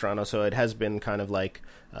originally from Toronto, so it has been kind of like,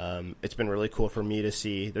 it's been really cool for me to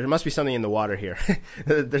see. There must be something in the water here.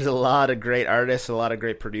 There's a lot of great artists, a lot of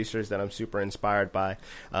great producers that I'm super inspired by.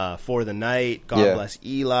 For the Night, God Bless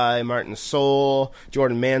Eli, Martin Soul,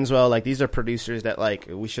 Jordan Manswell. Like, these are producers that, like,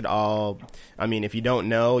 we should all, I mean, if you don't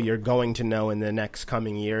know, you're going to know in the next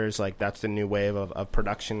coming years. Like, that's the new wave of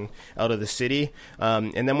production out of the city.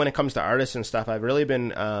 And then when it comes to artists and stuff, I've really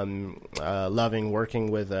been loving working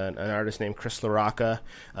with an artist named Chris LaRocca.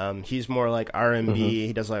 He's more like R&B.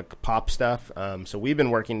 He does, like, pop stuff. So we've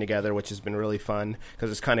been working together, which has been really fun,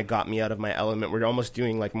 because it's kind of got me out of my element. We're almost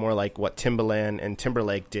doing, like, more like what Timbaland and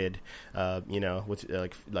Timberlake did, you know, with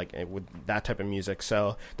with that type of music.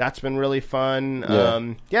 So that's been really fun.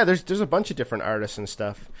 There's a bunch of different artists and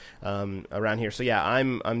stuff around here. So yeah,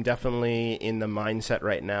 I'm definitely in the mindset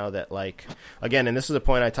right now that, like, again, and this is a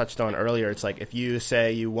point I touched on earlier. It's like, if you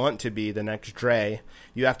say you want to be the next Dre,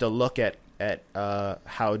 you have to look at at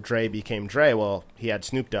how Dre became Dre, well, he had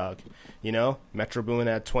Snoop Dogg, you know, Metro Boomin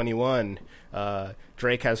had 21,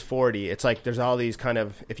 Drake has 40. It's like there's all these kind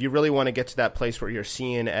of, if you really want to get to that place where you're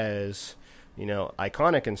seen as, you know,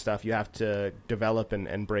 iconic and stuff, you have to develop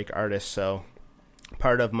and break artists. So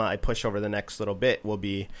part of my push over the next little bit will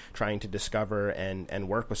be trying to discover and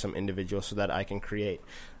work with some individuals so that I can create,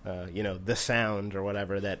 you know, the sound or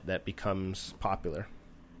whatever that becomes popular.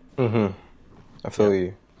 Mm-hmm. I feel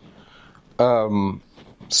you.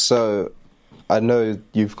 So I know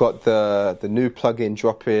you've got the new plugin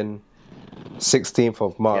dropping 16th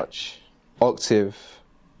of March, Octave.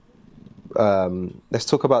 Let's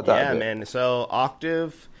talk about that. Yeah, man. So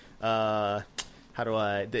Octave, how do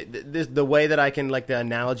I, the way that I can, like the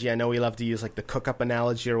analogy, I know we love to use like the cook up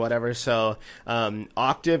analogy or whatever. So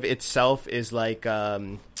Octave itself is like,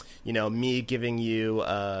 you know, me giving you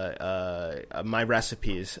my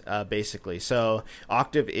recipes, basically. So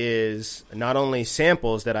Octave is not only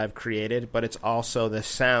samples that I've created, but it's also the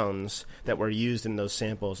sounds that were used in those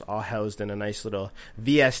samples, all housed in a nice little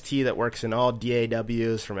VST that works in all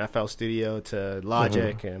DAWs from FL Studio to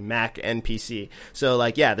Logic and Mac and PC. So,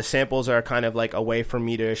 like, yeah, the samples are kind of like a way for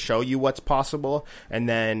me to show you what's possible, and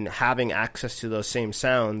then having access to those same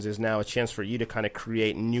sounds is now a chance for you to kind of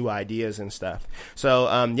create new ideas and stuff. So,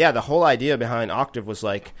 yeah, the whole idea behind Octave was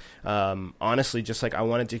like, honestly, just like I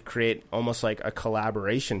wanted to create almost like a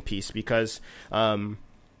collaboration piece because,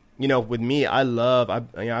 you know, with me, I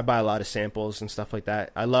buy a lot of samples and stuff like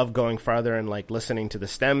that. I love going farther and like listening to the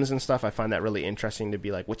stems and stuff. I find that really interesting to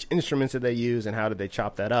be like, which instruments did they use and how did they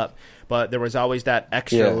chop that up? But there was always that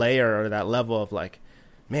extra layer or that level of like,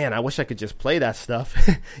 man, I wish I could just play that stuff,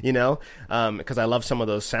 you know, because I love some of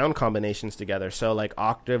those sound combinations together. So like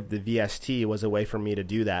Octave, the VST was a way for me to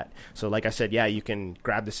do that. So like I said, yeah, you can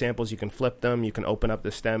grab the samples, you can flip them, you can open up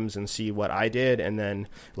the stems and see what I did. And then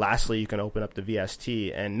lastly, you can open up the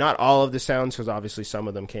VST, and not all of the sounds, because obviously some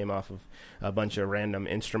of them came off of a bunch of random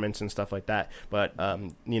instruments and stuff like that. But,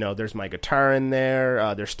 you know, there's my guitar in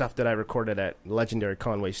there. There's stuff that I recorded at legendary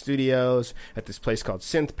Conway Studios at this place called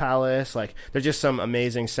Synth Palace. Like, there's just some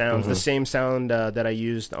amazing sounds. The same sound that I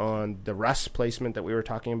used on the RUSS placement that we were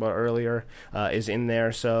talking about earlier is in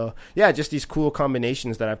there. So yeah, just these cool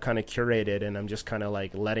combinations that I've kind of curated, and I'm just kind of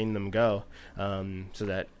like letting them go so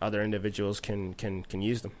that other individuals can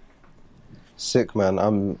use them. Sick,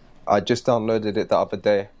 man. I just downloaded it the other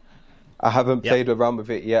day. I haven't played around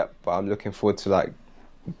with it yet, but I'm looking forward to like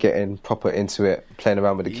getting proper into it, playing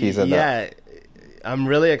around with the keys and that. I'm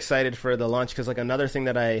really excited for the launch because like another thing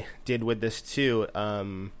that I did with this too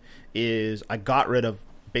is I got rid of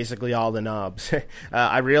basically all the knobs.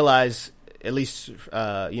 I realize, at least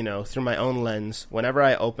you know, through my own lens, whenever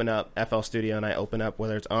I open up FL Studio and I open up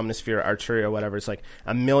whether it's Omnisphere, Arturia, or whatever, it's like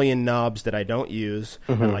a million knobs that I don't use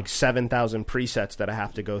and like 7,000 presets that I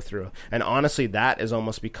have to go through. And honestly, that has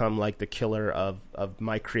almost become like the killer of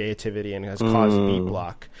my creativity and has caused beat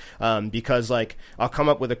block because like I'll come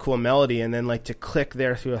up with a cool melody and then like to click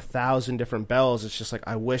there through 1,000 different bells, it's just like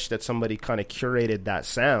I wish that somebody kind of curated that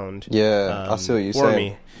sound I see what you're for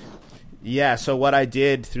saying. me. Yeah, so what I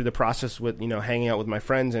did through the process with, you know, hanging out with my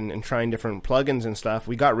friends and trying different plugins and stuff,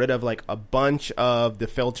 we got rid of like a bunch of the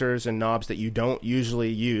filters and knobs that you don't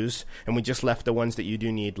usually use, and we just left the ones that you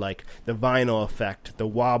do need, like the vinyl effect, the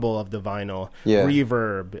wobble of the vinyl,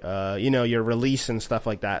 reverb, you know, your release and stuff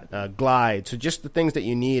like that, glide. So just the things that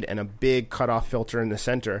you need, and a big cutoff filter in the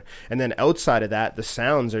center. And then outside of that, the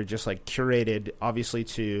sounds are just like curated, obviously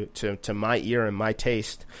to my ear and my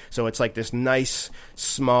taste. So it's like this nice,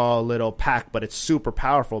 small little pack, but it's super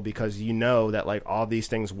powerful because you know that like all these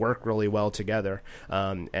things work really well together,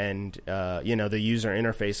 and you know, the user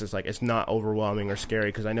interface is like, it's not overwhelming or scary,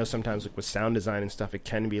 because I know sometimes like with sound design and stuff it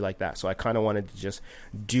can be like that. So I kind of wanted to just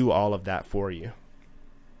do all of that for you.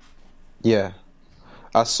 Yeah,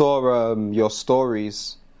 I saw your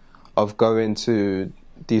stories of going to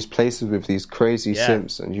these places with these crazy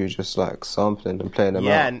synths, and you just like sampling and playing them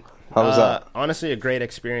out. How was that? Honestly, a great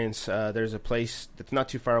experience. There's a place that's not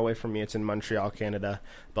too far away from me. It's in Montreal, Canada,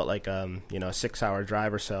 but like you know, a 6-hour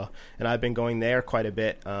drive or so. And I've been going there quite a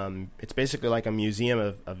bit. It's basically like a museum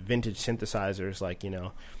of vintage synthesizers, like you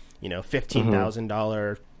know,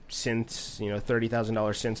 $15,000 synths, you know, $30,000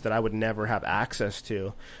 synths that I would never have access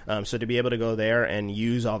to. So to be able to go there and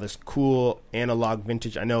use all this cool analog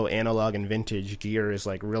vintage, I know analog and vintage gear is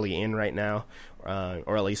like really in right now,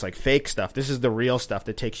 or at least like fake stuff. This is the real stuff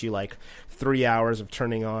that takes you like 3 hours of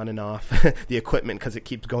turning on and off the equipment because it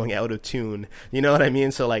keeps going out of tune. You know what I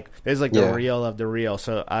mean? So like there's like the real of the real.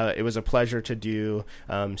 So it was a pleasure to do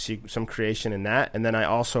see some creation in that. And then I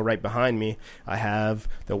also, right behind me, I have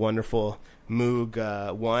the wonderful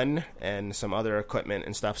Moog 1 and some other equipment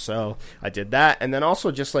and stuff. So I did that. And then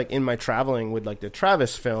also just like in my traveling with like the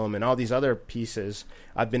Travis film and all these other pieces,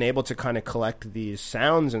 I've been able to kind of collect these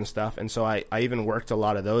sounds and stuff. And so I even worked a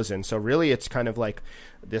lot of those in. So really it's kind of like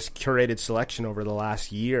this curated selection over the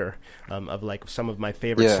last year of like some of my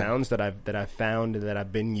favorite sounds that I've found and that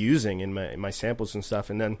I've been using in my samples and stuff.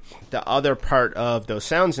 And then the other part of those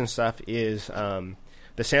sounds and stuff is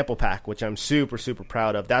the sample pack, which I'm super, super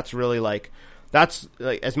proud of. That's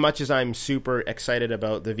as much as I'm super excited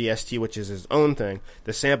about the VST, which is his own thing,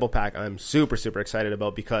 the sample pack I'm super, super excited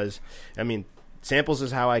about because, I mean, samples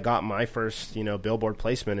is how I got my first, Billboard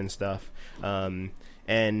placement and stuff.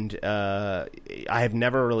 And I have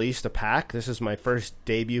never released a pack. This is my first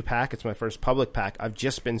debut pack. It's my first public pack. I've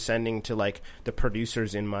just been sending to like the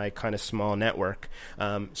producers in my kind of small network.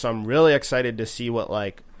 So I'm really excited to see what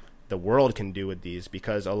like the world can do with these,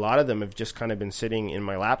 because a lot of them have just kind of been sitting in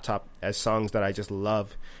my laptop as songs that I just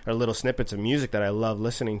love, or little snippets of music that I love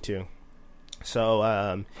listening to.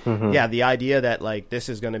 So the idea that like this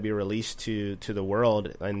is going to be released to the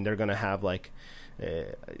world, and they're going to have like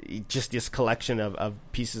just this collection of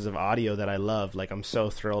pieces of audio that I love, like I'm so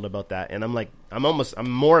thrilled about that. And I'm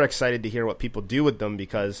more excited to hear what people do with them,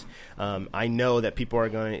 because I know that people are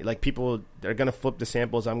going to flip the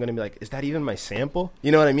samples. I'm going to be like, is that even my sample?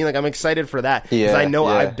 You know what I mean? Like I'm excited for that, because I know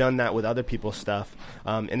I've done that with other people's stuff.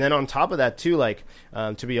 And then on top of that too, like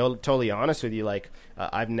to be totally honest with you, like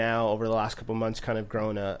I've now over the last couple months kind of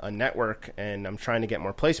grown a network, and I'm trying to get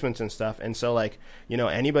more placements and stuff. And so like,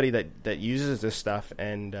 anybody that uses this stuff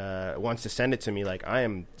and wants to send it to me, like I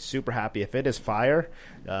am super happy. If it is fire,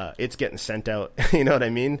 it's getting sent out. You know what I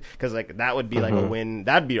mean? Because like that would be like a win.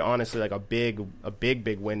 That'd be honestly like a big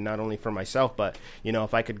win, not only for myself, but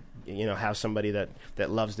if I could have somebody that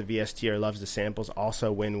loves the VST or loves the samples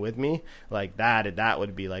also win with me, like that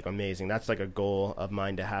would be like amazing. That's like a goal of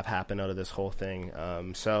mine to have happen out of this whole thing.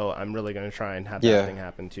 So I'm really going to try and have that thing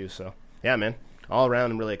happen too. So yeah, man, all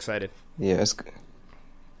around I'm really excited. Yeah,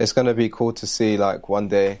 it's going to be cool to see like one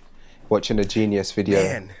day watching a Genius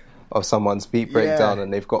video of someone's beat breakdown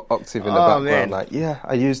and they've got octave in the background. Man. Like,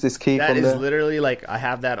 I use this key that from is there. Literally like I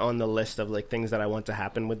have that on the list of like things that I want to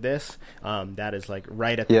happen with this. That is like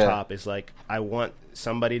right at the top is like I want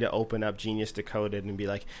somebody to open up Genius Decoded and be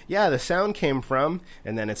like, yeah, the sound came from,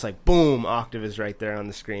 and then it's like boom, octave is right there on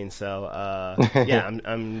the screen. So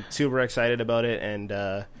I'm super excited about it, and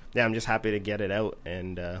I'm just happy to get it out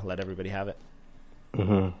and let everybody have it.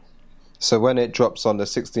 So when it drops on the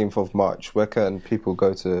 16th of March, where can people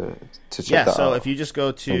go to check that out? Yeah, so if you just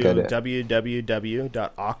go to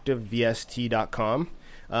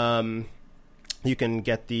www.octavevst.com, you can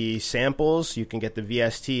get the samples, you can get the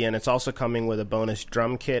VST, and it's also coming with a bonus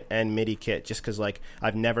drum kit and MIDI kit, just because like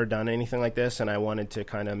I've never done anything like this and I wanted to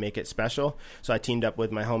kind of make it special. So I teamed up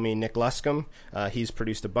with my homie Nick Luscombe. He's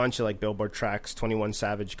produced a bunch of like Billboard tracks, 21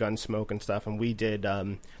 Savage, Gunsmoke and stuff, and we did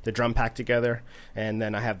the drum pack together, and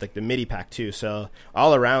then I have like the MIDI pack too. So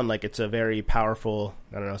all around, like it's a very powerful,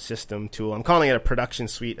 system tool. I'm calling it a production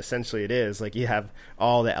suite. Essentially it is like you have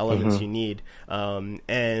all the elements you need.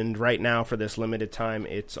 And right now for this limited time,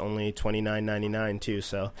 it's only $29.99 too.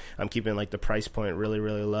 So I'm keeping like the price point really,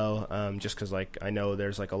 really low, just because like I know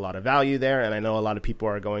there's like a lot of value there, and I know a lot of people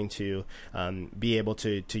are going to be able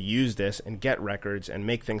to use this and get records and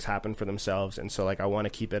make things happen for themselves. And so like I want to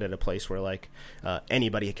keep it at a place where like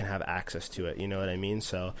anybody can have access to it. You know what I mean?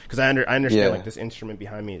 So because I understand like this instrument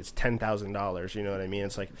behind me is $10,000. You know what I mean?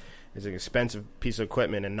 It's like it's an expensive piece of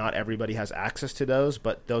equipment, and not everybody has access to those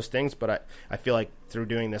things. But I feel like through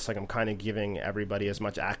doing this, like I'm kind of giving everybody as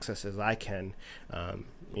much access as I can,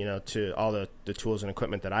 to all the tools and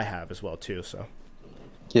equipment that I have as well too. So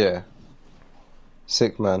yeah,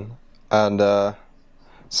 sick, man. And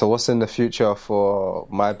so what's in the future for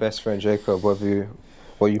My Best Friend Jacob? What are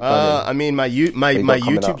you planning? I mean, my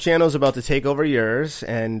YouTube channel is about to take over yours,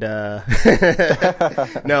 and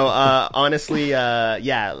honestly,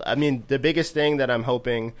 I mean, the biggest thing that I'm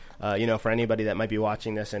hoping, for anybody that might be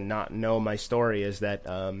watching this and not know my story is that,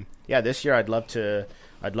 this year I'd love to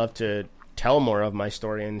tell more of my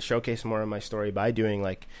story and showcase more of my story by doing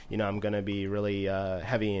like, I'm going to be really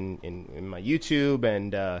heavy in my YouTube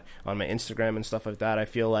and on my Instagram and stuff like that. I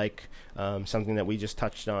feel like something that we just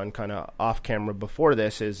touched on kind of off camera before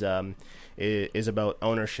this is about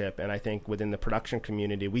ownership. And I think within the production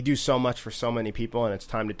community, we do so much for so many people, and it's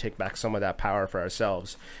time to take back some of that power for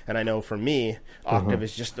ourselves. And I know for me, Octave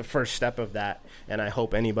is just the first step of that. And I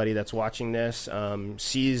hope anybody that's watching this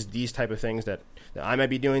sees these type of things that I might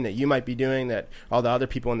be doing, that you might be doing, doing, that all the other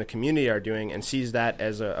people in the community are doing, and sees that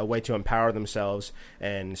as a way to empower themselves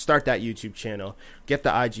and start that YouTube channel, get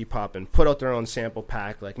the IG popping, put out their own sample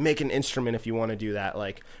pack, like make an instrument if you want to do that,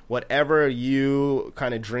 like whatever you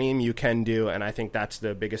kind of dream you can do. And I think that's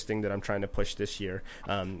the biggest thing that I'm trying to push this year.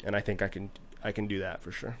 And I think I can do that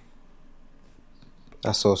for sure.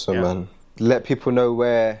 That's awesome, man. Let people know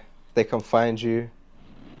where they can find you,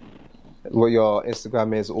 what your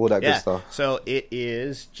Instagram is, all that good stuff. So it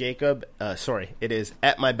is Jacob. It is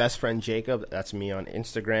at my best friend Jacob. That's me on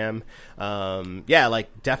Instagram.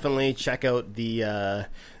 Like definitely check out the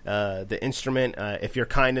instrument if you're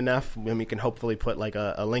kind enough. Then we can hopefully put like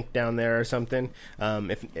a link down there or something.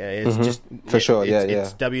 If it's just for sure,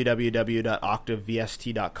 it's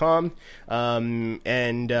www.octavevst.com.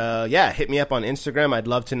 Hit me up on Instagram. I'd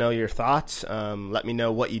love to know your thoughts. Let me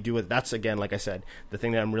know what you do with. That's again, like I said, the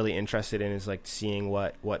thing that I'm really interested in is like seeing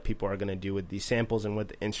what people are going to do with these samples and with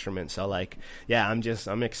the instruments. So like,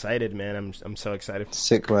 I'm excited, man. I'm so excited.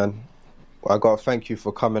 Sick, man. Well, I got to thank you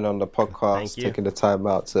for coming on the podcast, taking the time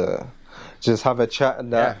out to just have a chat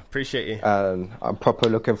and that. Yeah, appreciate you. And I'm proper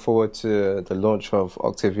looking forward to the launch of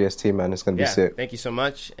Octave VST, man. It's going to be sick. Thank you so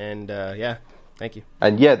much. And thank you.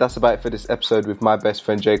 And that's about it for this episode with my best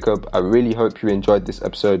friend Jacob. I really hope you enjoyed this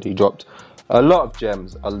episode. He dropped a lot of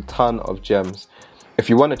gems, a ton of gems. If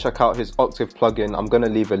you want to check out his Octave plugin, I'm going to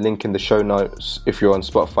leave a link in the show notes if you're on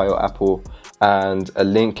Spotify or Apple, and a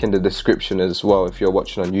link in the description as well if you're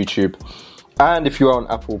watching on YouTube. And if you're on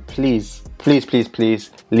Apple, please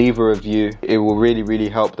leave a review. It will really, really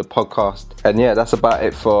help the podcast. And that's about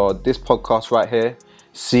it for this podcast right here.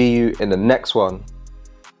 See you in the next one.